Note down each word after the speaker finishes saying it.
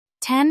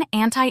10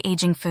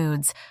 Anti-Aging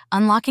Foods,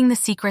 Unlocking the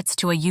Secrets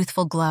to a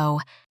Youthful Glow.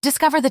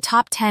 Discover the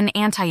top 10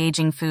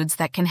 anti-aging foods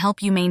that can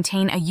help you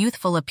maintain a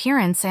youthful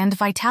appearance and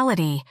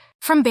vitality.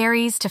 From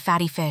berries to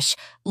fatty fish,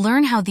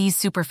 learn how these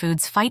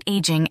superfoods fight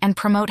aging and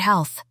promote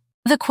health.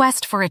 The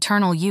quest for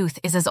eternal youth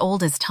is as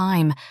old as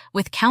time,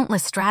 with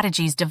countless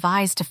strategies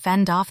devised to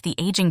fend off the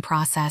aging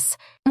process.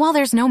 While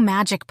there's no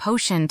magic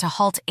potion to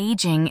halt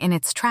aging in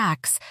its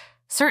tracks,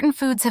 certain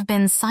foods have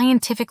been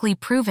scientifically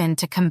proven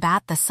to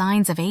combat the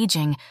signs of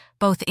aging,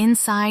 both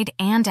inside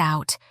and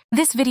out.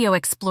 This video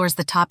explores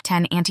the top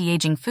 10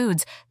 anti-aging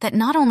foods that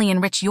not only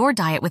enrich your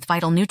diet with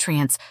vital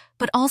nutrients,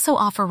 but also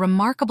offer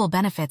remarkable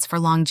benefits for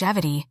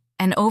longevity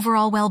and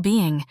overall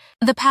well-being.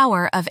 The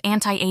power of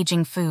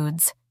anti-aging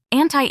foods.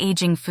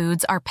 Anti-aging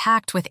foods are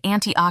packed with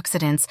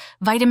antioxidants,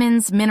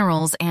 vitamins,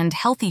 minerals, and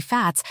healthy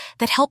fats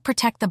that help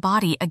protect the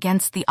body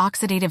against the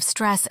oxidative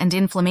stress and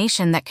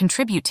inflammation that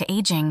contribute to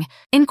aging.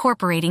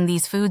 Incorporating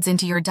these foods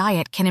into your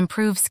diet can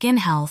improve skin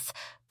health,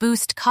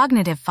 boost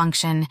cognitive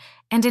function,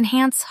 and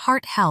enhance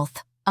heart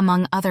health,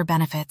 among other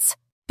benefits.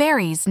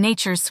 Berries,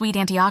 nature's sweet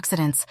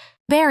antioxidants.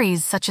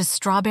 Berries such as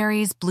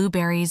strawberries,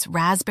 blueberries,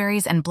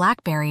 raspberries, and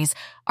blackberries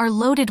are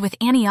loaded with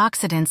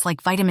antioxidants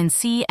like vitamin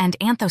C and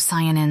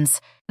anthocyanins.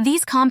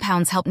 These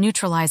compounds help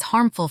neutralize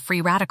harmful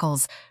free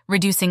radicals,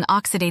 reducing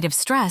oxidative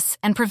stress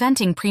and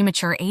preventing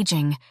premature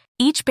aging.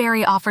 Each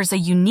berry offers a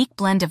unique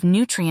blend of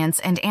nutrients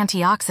and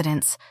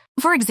antioxidants.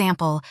 For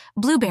example,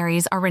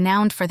 blueberries are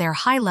renowned for their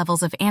high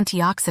levels of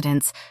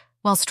antioxidants,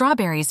 while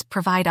strawberries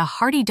provide a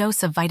hearty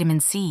dose of vitamin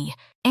C.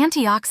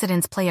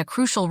 Antioxidants play a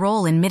crucial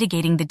role in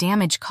mitigating the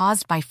damage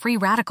caused by free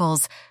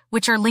radicals,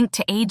 which are linked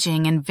to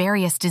aging and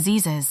various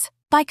diseases.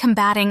 By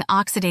combating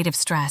oxidative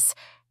stress,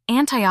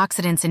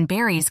 antioxidants in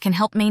berries can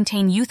help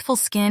maintain youthful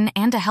skin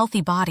and a healthy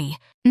body.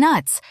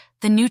 Nuts,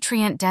 the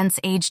nutrient-dense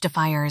age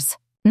defiers.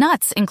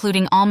 Nuts,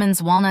 including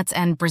almonds, walnuts,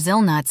 and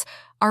Brazil nuts,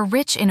 are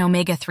rich in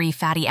omega-3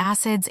 fatty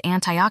acids,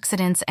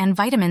 antioxidants, and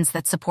vitamins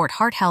that support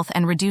heart health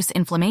and reduce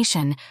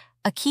inflammation,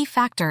 a key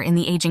factor in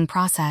the aging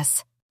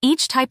process.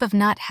 Each type of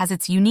nut has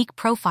its unique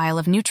profile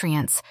of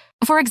nutrients.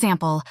 For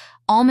example,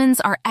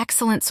 almonds are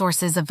excellent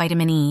sources of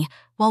vitamin E,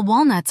 while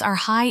walnuts are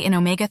high in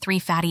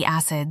omega-3 fatty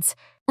acids.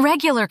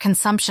 Regular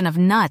consumption of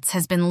nuts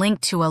has been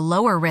linked to a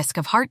lower risk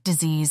of heart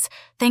disease,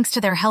 thanks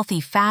to their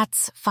healthy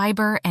fats,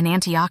 fiber, and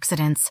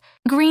antioxidants.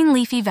 Green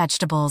leafy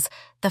vegetables,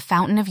 the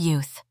fountain of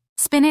youth.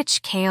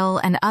 Spinach, kale,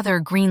 and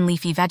other green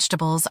leafy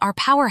vegetables are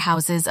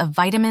powerhouses of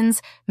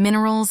vitamins,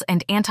 minerals,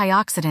 and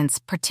antioxidants,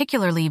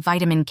 particularly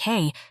vitamin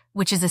K,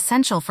 which is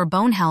essential for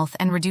bone health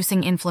and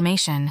reducing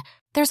inflammation.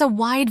 There's a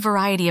wide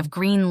variety of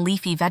green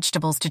leafy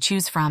vegetables to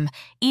choose from,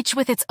 each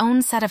with its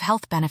own set of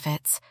health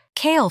benefits.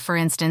 Kale, for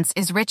instance,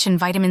 is rich in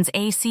vitamins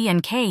A, C,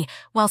 and K,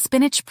 while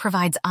spinach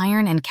provides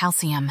iron and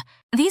calcium.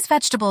 These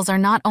vegetables are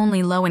not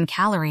only low in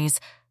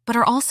calories, but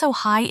are also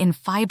high in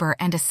fiber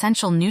and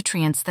essential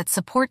nutrients that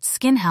support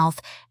skin health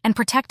and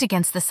protect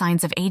against the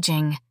signs of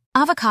aging.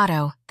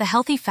 Avocado, the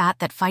healthy fat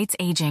that fights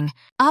aging.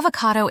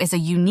 Avocado is a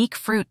unique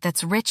fruit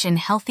that's rich in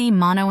healthy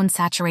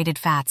monounsaturated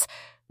fats,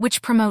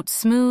 which promote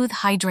smooth,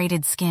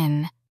 hydrated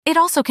skin. It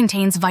also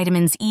contains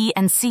vitamins E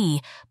and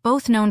C,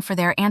 both known for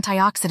their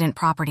antioxidant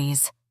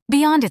properties.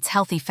 Beyond its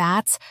healthy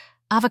fats,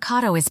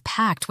 avocado is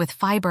packed with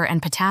fiber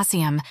and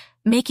potassium,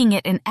 making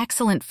it an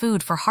excellent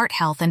food for heart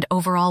health and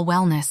overall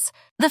wellness.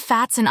 The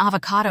fats in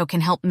avocado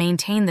can help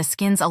maintain the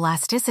skin's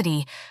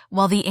elasticity,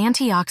 while the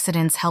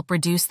antioxidants help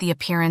reduce the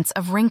appearance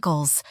of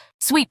wrinkles.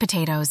 Sweet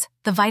potatoes,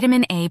 the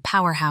vitamin A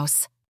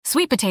powerhouse.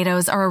 Sweet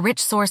potatoes are a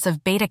rich source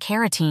of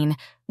beta-carotene,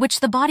 which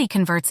the body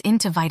converts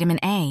into vitamin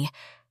A.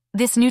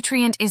 This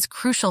nutrient is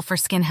crucial for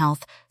skin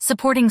health,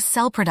 supporting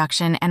cell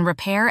production and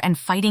repair and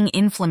fighting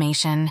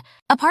inflammation.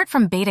 Apart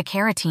from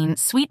beta-carotene,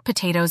 sweet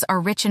potatoes are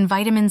rich in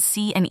vitamins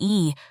C and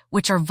E,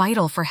 which are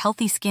vital for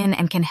healthy skin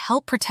and can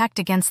help protect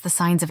against the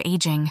signs of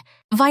aging.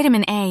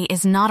 Vitamin A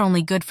is not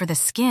only good for the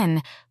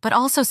skin, but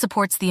also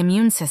supports the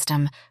immune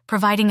system,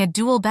 providing a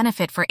dual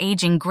benefit for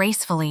aging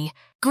gracefully.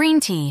 Green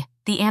tea,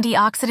 the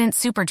antioxidant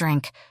super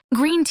drink.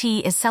 Green tea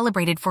is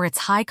celebrated for its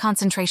high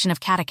concentration of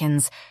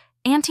catechins,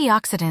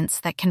 antioxidants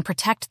that can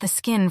protect the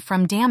skin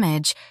from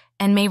damage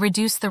and may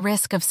reduce the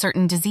risk of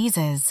certain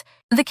diseases.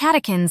 The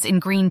catechins in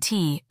green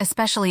tea,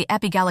 especially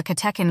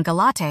epigallocatechin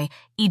gallate,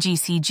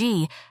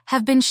 EGCG,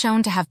 have been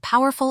shown to have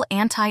powerful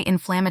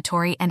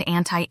anti-inflammatory and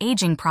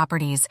anti-aging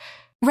properties.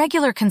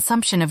 Regular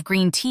consumption of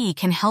green tea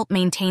can help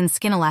maintain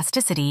skin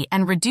elasticity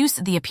and reduce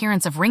the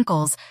appearance of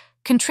wrinkles,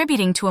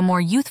 contributing to a more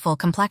youthful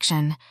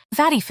complexion.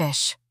 Fatty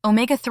fish,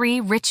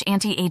 omega-3 rich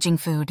anti-aging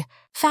food.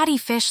 Fatty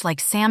fish like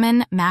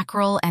salmon,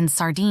 mackerel, and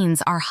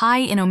sardines are high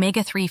in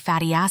omega-3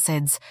 fatty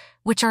acids,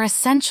 which are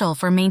essential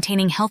for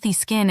maintaining healthy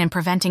skin and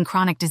preventing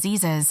chronic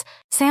diseases.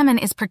 Salmon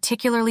is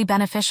particularly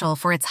beneficial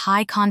for its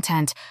high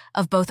content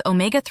of both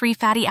omega-3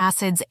 fatty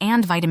acids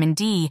and vitamin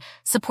D,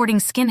 supporting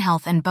skin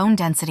health and bone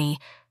density.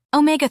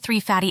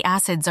 Omega-3 fatty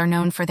acids are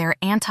known for their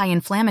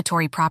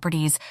anti-inflammatory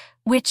properties,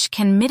 which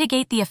can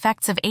mitigate the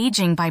effects of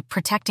aging by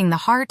protecting the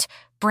heart,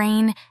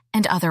 brain,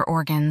 and other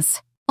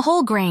organs.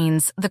 Whole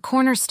grains, the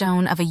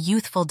cornerstone of a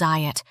youthful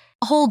diet.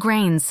 Whole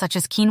grains such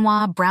as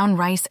quinoa, brown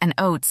rice, and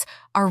oats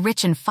are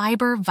rich in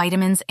fiber,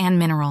 vitamins, and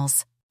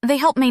minerals. They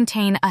help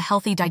maintain a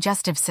healthy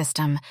digestive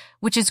system,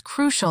 which is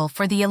crucial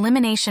for the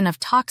elimination of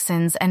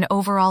toxins and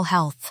overall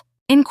health.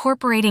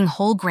 Incorporating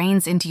whole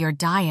grains into your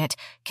diet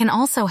can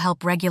also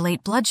help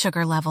regulate blood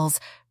sugar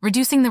levels,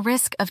 reducing the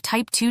risk of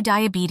type 2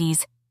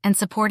 diabetes and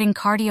supporting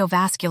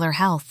cardiovascular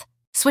health.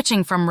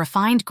 Switching from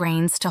refined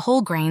grains to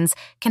whole grains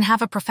can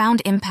have a profound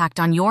impact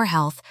on your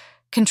health,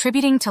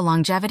 contributing to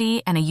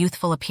longevity and a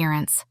youthful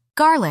appearance.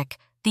 Garlic,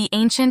 the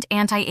ancient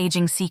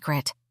anti-aging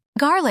secret.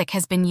 Garlic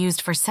has been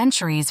used for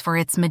centuries for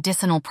its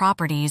medicinal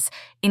properties,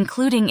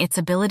 including its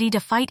ability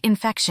to fight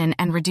infection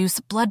and reduce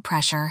blood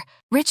pressure.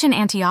 Rich in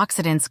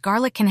antioxidants,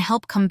 garlic can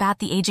help combat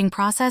the aging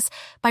process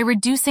by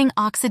reducing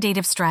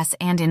oxidative stress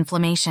and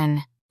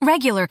inflammation.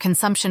 Regular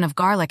consumption of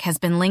garlic has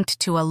been linked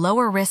to a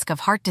lower risk of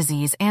heart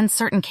disease and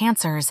certain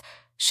cancers,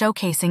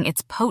 showcasing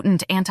its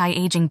potent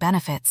anti-aging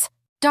benefits.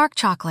 Dark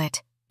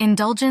chocolate,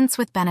 indulgence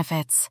with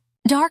benefits.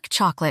 Dark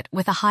chocolate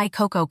with a high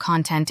cocoa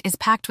content is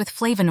packed with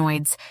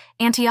flavonoids,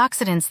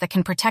 antioxidants that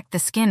can protect the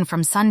skin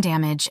from sun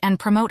damage and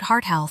promote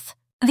heart health.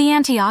 The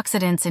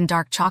antioxidants in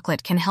dark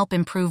chocolate can help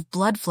improve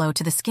blood flow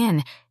to the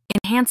skin,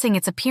 enhancing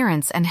its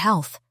appearance and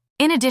health.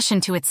 In addition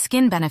to its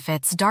skin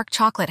benefits, dark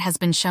chocolate has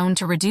been shown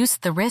to reduce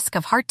the risk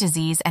of heart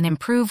disease and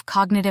improve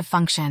cognitive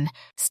function.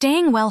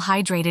 Staying well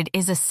hydrated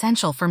is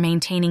essential for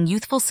maintaining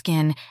youthful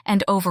skin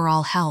and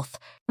overall health.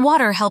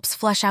 Water helps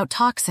flush out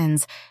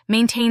toxins,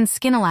 maintain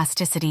skin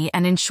elasticity,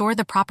 and ensure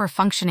the proper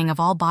functioning of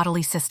all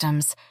bodily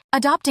systems.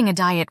 Adopting a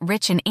diet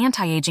rich in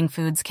anti-aging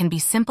foods can be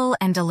simple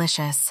and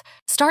delicious.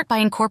 Start by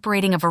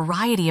incorporating a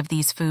variety of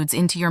these foods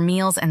into your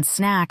meals and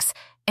snacks,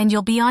 and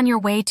you'll be on your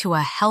way to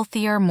a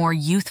healthier, more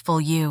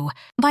youthful you.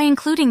 By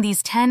including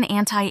these 10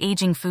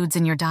 anti-aging foods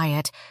in your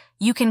diet,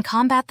 you can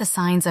combat the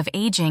signs of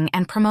aging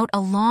and promote a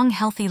long,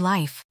 healthy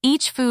life.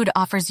 Each food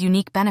offers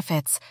unique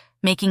benefits,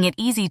 making it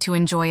easy to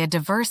enjoy a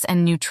diverse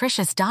and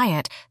nutritious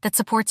diet that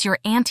supports your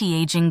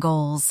anti-aging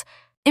goals.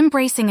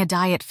 Embracing a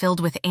diet filled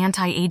with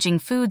anti-aging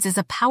foods is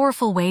a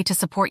powerful way to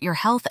support your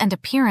health and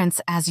appearance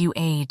as you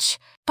age.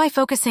 By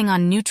focusing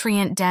on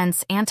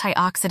nutrient-dense,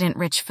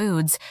 antioxidant-rich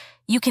foods,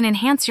 you can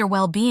enhance your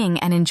well-being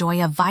and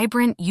enjoy a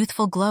vibrant,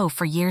 youthful glow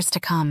for years to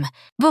come.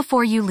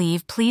 Before you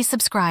leave, please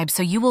subscribe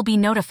so you will be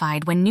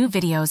notified when new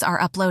videos are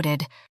uploaded.